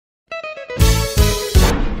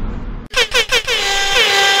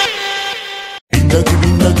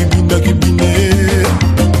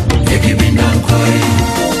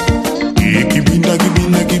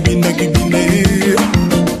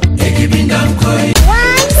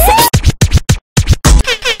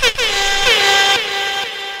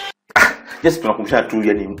Just tunakumbusha tu,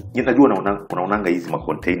 yani ninajua unaonanga hizi ma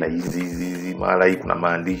container hizi mara hii kuna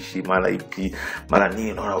maandishi, mara hiki mara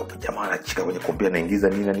nini, unaona jamaa anachika kwenye kompyuta anaingiza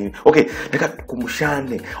nini na nini. Okay, nataka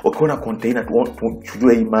tukumbushane, ukiona container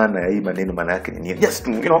tujue hii maana ya hii maneno maana yake ni nini. Just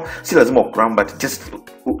si lazima ukram, but just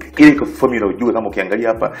ile formula ujue kama ukiangalia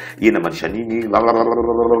hapa hii inamaanisha nini.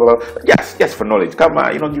 Just for knowledge.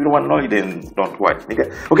 Kama you don't want knowledge, then don't watch.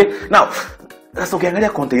 Okay, now sasa ukiangalia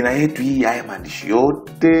container yetu hii, haya maandishi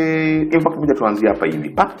yote, in fact moja tuanzie hapa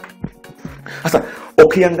hivi. Sasa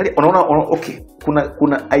ukiangalia unaona okay,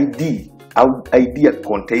 kuna ID au ID ya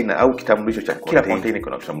container au kitambulisho cha kila container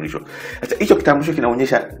kuna kitambulisho. Sasa hicho kitambulisho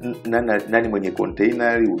kinaonyesha nani mwenye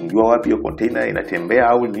container, unajua wapi hiyo container inatembea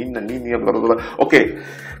au nini na nini. Okay.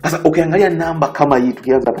 Sasa ukiangalia namba kama hii,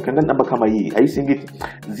 tukianza hapo ukiangalia namba kama hii, haisingiti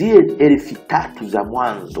zile herufi 3 za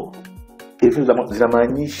mwanzo. Herufi za mwanzo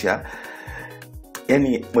zinamaanisha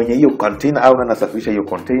yani mwenye hiyo container au anasafirisha hiyo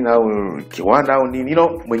container au kiwanda au nini,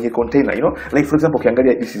 mwenye container, like for example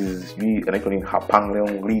ukiangalia this is anaitwa ni Hapa,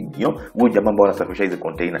 huyo jamaa ambao anasafirisha hizo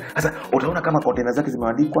container. Sasa utaona kama container zake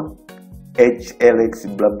zimeandikwa HLX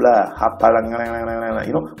bla bla Hapa,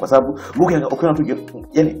 kwa sababu ukiona tu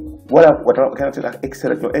yani wala wataona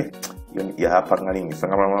excel ya Hapa ngani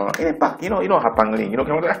sangama Hapa ngani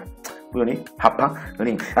huyo ni Hapa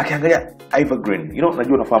ngani. Akiangalia evergreen,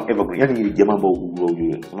 najua unafahamu evergreen, yani ni jamaa ambao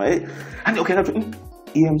unajua sema yani ukiangalia tu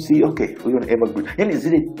EMC, okay, huyo ni evergreen, yani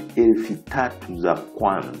zile herufi 3 za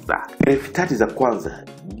kwanza, herufi 3 za kwanza,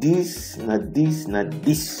 this na this na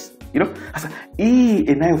this, sasa hii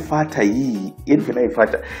inayofuata, hii herufi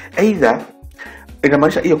inayofuata either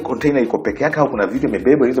inamaanisha hiyo container iko peke yake au kuna vitu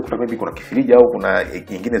imebeba, inaweza kuta maybe kuna kifirija au kuna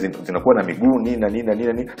nyingine zinakuwa na miguu nini na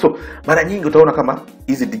nini. So mara nyingi utaona kama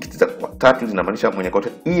hizi digits za 3 zinamaanisha mwenye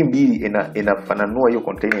container. Hii mbili inafananua hiyo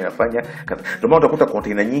container inafanya. Ndio maana utakuta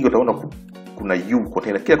container nyingi utaona kuna U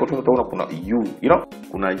container, kila container utaona kuna U,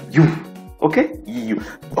 kuna U. Okay? EU.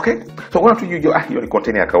 Okay? So kuna tu hiyo hiyo ni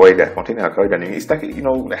container ya kawaida. Container ya kawaida ni istaki,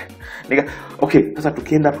 okay, sasa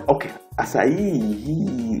tukienda okay. Sasa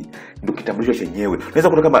hii ndio kitambulisho chenyewe. Unaweza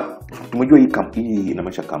kuona kama tumejua hii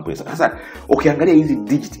inamaanisha kampuni. Sasa ukiangalia hizi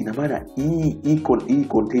digit ina maana hii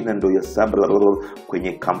container ndio ya saba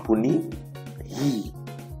kwenye kampuni hii.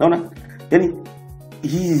 Unaona? Yaani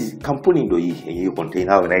hii kampuni ndio hii yenye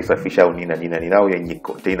container au inaisafisha au nini nao yenye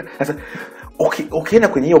container. Sasa ukienda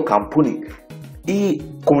kwenye hiyo kampuni, hii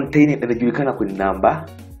container inajulikana kwa namba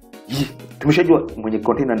hii. Tumeshajua mwenye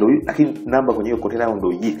container ndio hii, lakini namba kwenye hiyo container ndio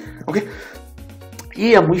hii. Okay?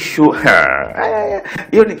 Hii ya mwisho,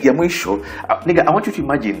 hiyo ni ya mwisho. Nigga, I want you to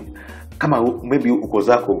imagine kama maybe uko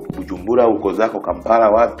zako Bujumbura, uko zako Kampala,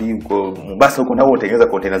 wapi, uko Mombasa, uko nao unatengeneza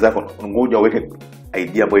container zako, ngoja uweke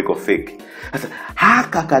ID ambayo iko fake. Sasa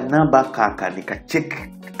haka namba kaka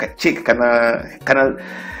nikacheck kana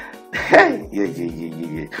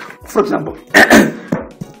for example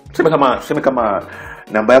tuseme kama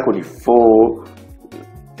namba yako ni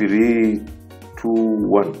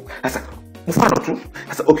 4321. Sasa mfano tu,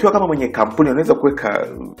 sasa ukiwa kama mwenye kampuni unaweza kuweka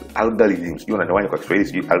algorithm, sio unadawanya kwa Kiswahili,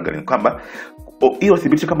 sio algorithm, kwamba hiyo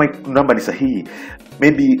thibitisha kama namba ni sahihi.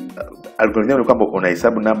 Maybe algorithm ni kwamba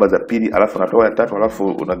unahesabu namba za pili alafu unatoa ya tatu alafu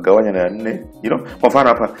unagawanya na 4, kwa mfano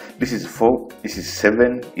hapa this is 4, this is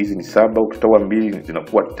 7, hizi ni 7, ukitoa 2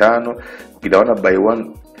 zinakuwa 5, ukigawana by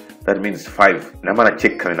 1 that means 5, na maana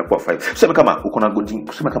check kama inakuwa 5. Tuseme kama uko na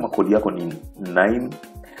kusema kama kodi yako ni 9.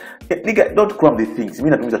 Nigga, don't cram the things. Mimi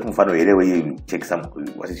natumia tu mfano elewe hii, check some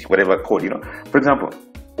whatever code, For example,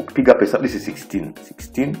 ukipiga pesa this is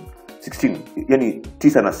 16, yani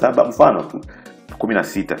 9 na 7, mfano tu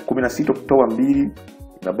 16 kutoa 2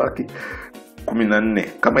 inabaki 14.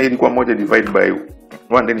 Kama hii ilikuwa moja divide by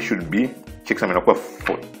 1, then it should be check some inakuwa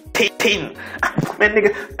 14. Man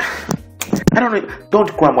nigga, I don't know,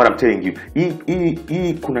 don't cram what I'm telling you.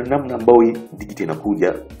 Hii kuna namna ambayo hii digit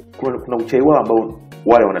inakuja. Kuna uchaiwa ambao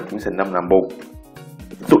wale wanatumia namna ambao,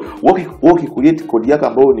 so waki create code yako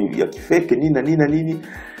ambao ni ya kifake nini.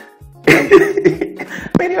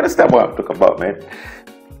 Man, you understand what I'm talking about, man?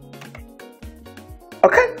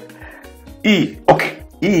 Okay?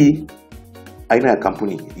 Hii aina ya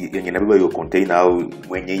kampuni yenye inabeba hiyo container au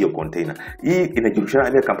mwenye hiyo container. Hii inajulikana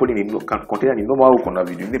ile kampuni ni container ni normal au kuna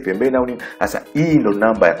vitu vingine pembeni au nini. Sasa hii ndio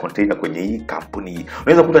namba ya container kwenye hii kampuni.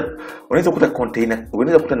 Unaweza kuta container,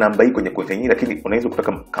 unaweza kuta namba hii kwenye container, lakini unaweza kuta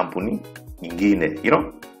kampuni nyingine,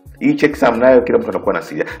 Hii check sum nayo kila mtu anakuwa na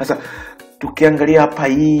siri. Sasa tukiangalia hapa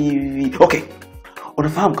hivi, okay.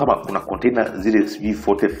 Unafahamu kama kuna container zile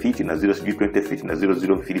 40 feet na 20 feet na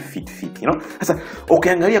 0 feet, Sasa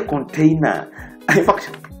ukiangalia container, in fact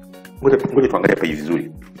ngoja tuangalie hapa hivi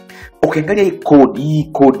vizuri. Ukiangalia hii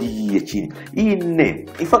kodi ya chini. Hii 4.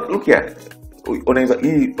 In fact look here.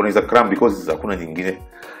 Unaweza cram because hakuna nyingine.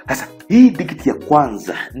 Sasa hii digit ya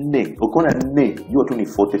kwanza 4. Ukiona 4 jua tu ni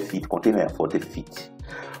 40 feet, container ya 40 feet.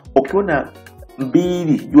 Ukiona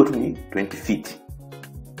 2 jua tu ni 20 feet.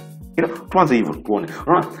 Tuanze hivyo tuone.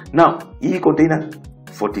 Unaona? Now hii container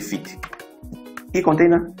 40 feet. Hii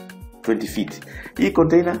container 20 feet. Hii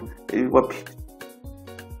container wapi?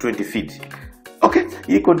 20 feet. Okay,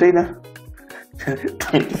 hii container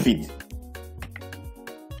 20 feet.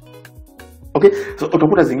 Okay, so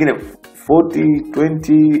utakuta zingine 40,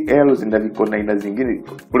 20 L ndani container zingine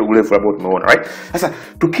ule urefu ambao tumeona, right? Sasa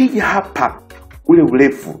tukija hapa ule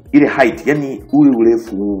urefu, ile height, yani ule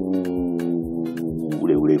urefu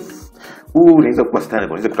unaweza kuwa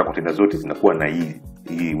standard, unaweza kuta container zote zinakuwa na hii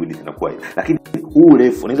width inakuwa. Lakini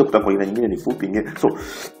urefu unaweza kuta container nyingine ni fupi nyingine. So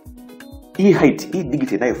hii height, hii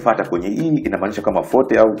digit inayofuata kwenye hii inamaanisha kama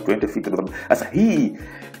 40 au 20 feet. Sasa hii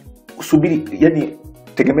usubiri, yani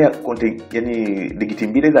tegemea yani digit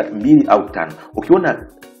mbili au 5. Ukiona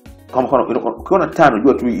kama ukiona 5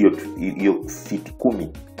 jua tu hiyo feet 10.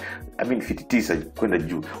 I mean feet 9 kwenda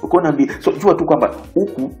juu. Ukiona 2, so jua tu kwamba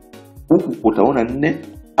huku utaona 4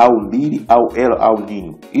 au 2 au L au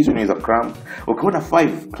nini. Hizo unaweza cram. Ukiona 5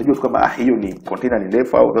 utajua tu kwamba hiyo ni container ni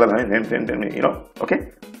ndefu au you know, okay?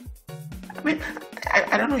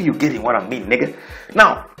 I don't know you getting what I mean, nigga.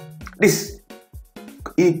 Now,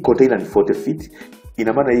 hii container ni 40 feet.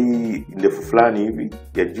 Ina maana hii ndefu fulani hivi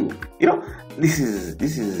ya juu. You know, this is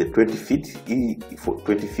the 20 feet. Hii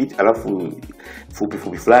 20 feet alafu fupi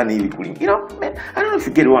fulani hivi kuli. You know, man, I don't know if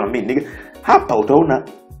you get what I mean, nigga. Hapa utaona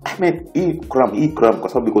hii cram kwa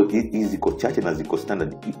sababu because hizi ziko chache na ziko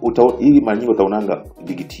standard. Hii mara nyingi utaonanga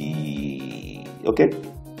digiti. Okay?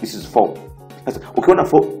 This is 4. Sasa ukiona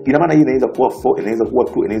 4 ina maana hii inaweza kuwa 4, inaweza kuwa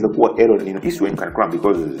 2, inaweza kuwa error nini. This way you can cram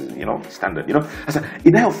because you know standard, you know. Sasa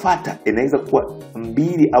inayofuata inaweza kuwa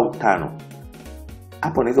 2 au 5.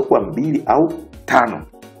 Hapo inaweza kuwa 2 au 5.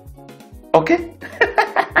 Okay?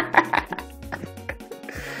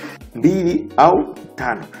 2 au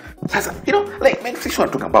 5. Sasa you know like make sure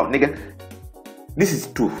I'm talking about, nigga. This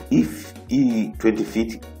is 2. If 20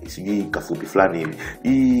 feet sijui kafupi fulani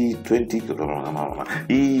hivi. 20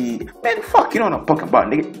 man fuck, you know what I'm talking about,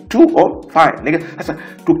 nigga. 2 or 5, nigga. Sasa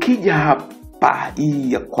tukija hapa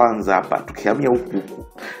hii ya kwanza hapa tukihamia huku.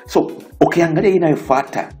 So ukiangalia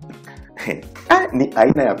inayofuata ni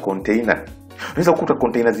aina ya container. Unaweza kukuta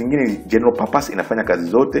container zingine general purpose inafanya kazi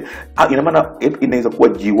zote. Ina maana inaweza kuwa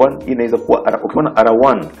G1, inaweza kuwa ukiona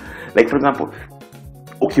R1, like for example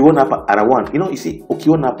ukiona hapa R1, you see,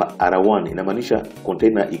 ukiona hapa R1 inamaanisha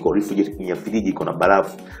container iko refrigerated, ya friji iko na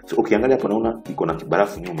barafu. So ukiangalia hapa unaona iko na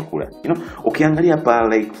barafu nyuma kule. You know, ukiangalia hapa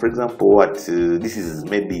like for example this is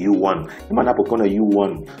maybe U1. Maana hapo ukiona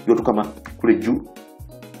U1, yote kama kule juu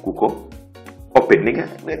kuko open, nigga.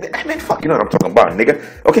 I mean fuck, you know what I'm talking about, nigga.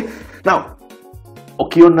 Okay. Now,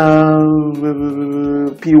 ukiona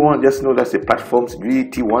P1, just know that's the platforms,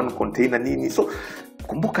 T1 container nini. So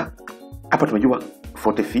kumbuka hapa tumejua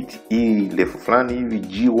 40 feet, hii level fulani hivi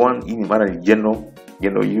G1, hii ni maana ni general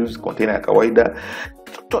use container ya kawaida.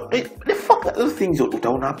 The fuck those things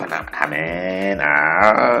utaona hapa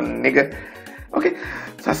na nigga. Okay,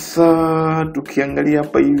 sasa tukiangalia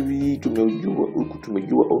hapa hivi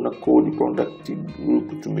tumejua una code product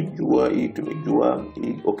group, tumejua hii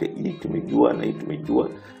okay, hii tumejua na hii tumejua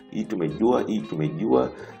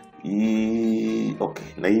okay,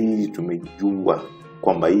 na hii tumejua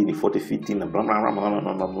kwamba hii ni 40 feet na bla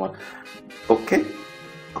bla bla. Okay,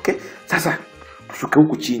 sasa tushuke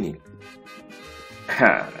huku chini.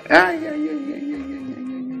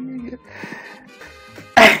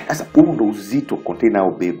 Sasa huu ndo uzito container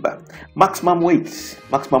au beba. Maximum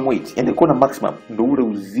weight. Yaani kuna maximum ndo ule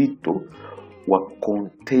uzito wa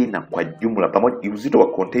container kwa jumla, pamoja uzito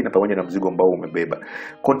wa container pamoja na mzigo ambao umebeba.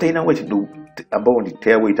 Container weight ndo ambao ni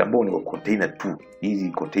tear weight ambao ni wa container tu.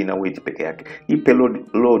 Hizi container weight peke yake. Hii payload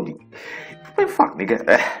load. Fuck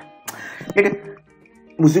nigga.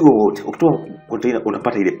 Mzigo wote ukitoa container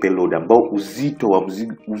unapata ile payload ambao uzito wa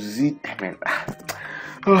mzigo man.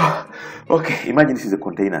 Okay, imagine this is a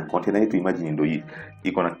container. Container yetu imagine ndio hii.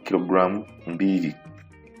 Iko na kilogramu 2.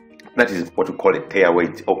 That is what we call a tear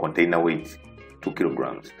weight or container weight, 2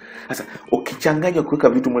 kilograms. Sasa ukichanganya kuweka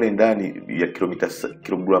vitu mle ndani ya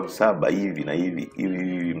kilogramu 7 hivi na hivi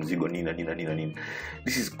mzigo nini.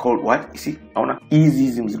 This is called what? You see? Aona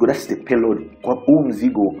hizi mzigo, that's the payload. Kwa huu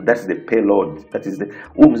mzigo that's the payload. That is the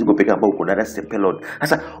huu mzigo pekee ambao uko that's the payload.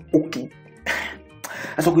 Sasa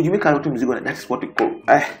ukijumika na mzigo, that is what we call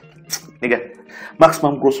Nigga,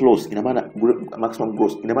 maximum gross loss ina maana maximum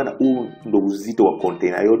gross ina maana huu ndo uzito wa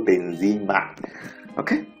container yote nzima.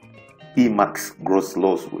 Okay? Hii max gross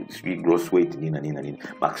loss, gross weight nini.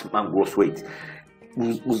 Maximum gross weight.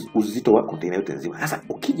 Uzito wa container yote nzima. Sasa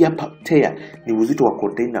ukija hapa tear ni uzito wa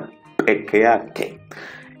container peke yake.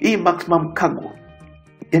 Hii maximum cargo,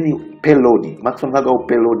 yani payload, maximum cargo au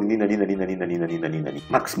payload nini.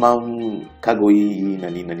 Maximum cargo hii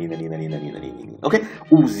nini. Okay?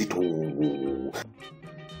 Uzito.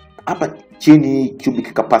 Hapa chini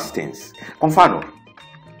cubic capacitance. Kwa mfano,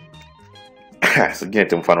 sijui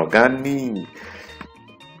mfano gani?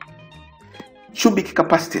 Cubic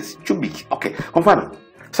capacitance, cubic. Okay. Kwa mfano,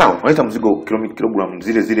 sawa, unaleta mzigo kilogram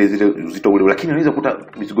zile uzito ule, lakini unaweza kukuta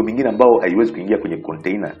mizigo mingine ambao haiwezi kuingia kwenye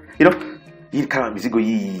container. You know? Hii kama mizigo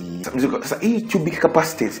sasa hii cubic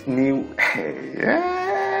capacitance ni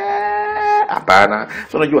hapana.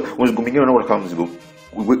 So unajua mzigo mingine unaona kama mzigo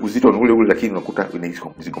uzito ni ule lakini unakuta inaisha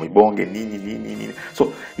mzigo mibonge nini.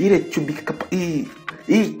 So ile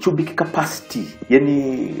cubic capacity,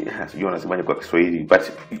 yani sijui wanasemaje kwa Kiswahili, but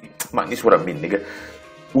man, is what I mean, nigga.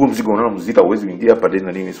 Huo mzigo unaona mzito hauwezi kuingia hapa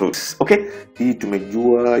tena nini. So okay, hii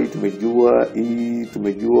tumejua.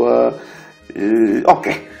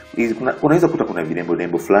 Okay, unaweza kuta kuna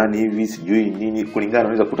vinembo fulani hivi sijui nini, kulingana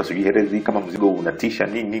unaweza kuta sijui herezi kama mzigo unatisha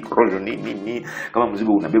nini, corrosion nini, kama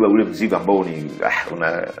mzigo unabeba ule mzigo ambao ni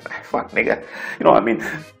fuck nigga, you know what I mean.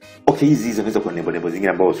 Okay, hizi zinaweza kuwa nembo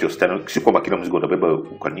zingine ambao sio standard, sio kwamba kila mzigo utabeba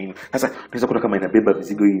kwa nini. Sasa unaweza kuta kama inabeba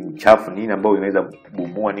mzigo hii chafu nini ambao inaweza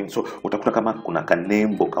bomoa nini. So utakuta kama kuna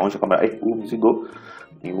kanembo kaonyesha kama huu mzigo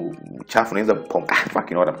ni chafu, unaweza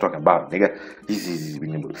fuck, you know what I'm talking about nigga. Hizi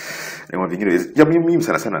nembo vingine ya mimi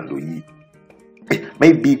sana ndio hii.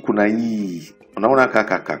 Maybe kuna hii unaona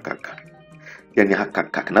kaka. Yani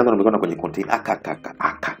nadhani umeona kwenye container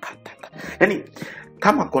yani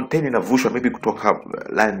kama container inavushwa maybe kutoka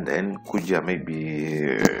London kuja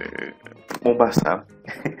maybe Mombasa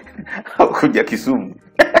au kuja Kisumu.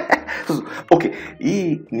 Okay,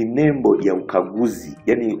 hii ni nembo ya ukaguzi.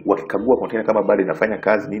 Yani wakikagua container kama bado inafanya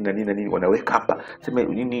kazi nini wanaweka hapa. Sema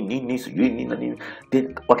nini sijui nini.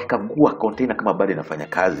 Then wakikagua container kama bado inafanya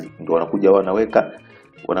kazi ndio wanakuja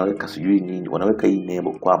wanaweka sijui nini. Wanaweka hii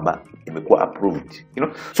nembo kwamba imekuwa approved. You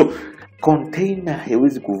know? So container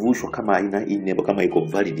haiwezi kuvushwa kama haina hii nembo, kama iko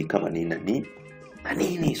valid kama nini.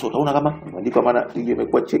 So utaona kama imeandikwa maana hii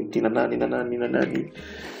imekuwa checked na nani.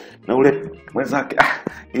 Na ule mwenzake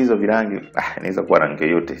hizo virangi inaweza kuwa rangi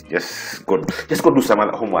yote. Just go do some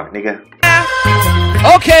homework nigga.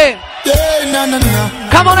 Okay.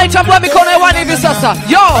 Kama unaitambua mikono hewani hivi sasa.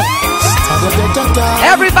 Yo.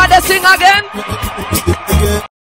 Everybody sing again.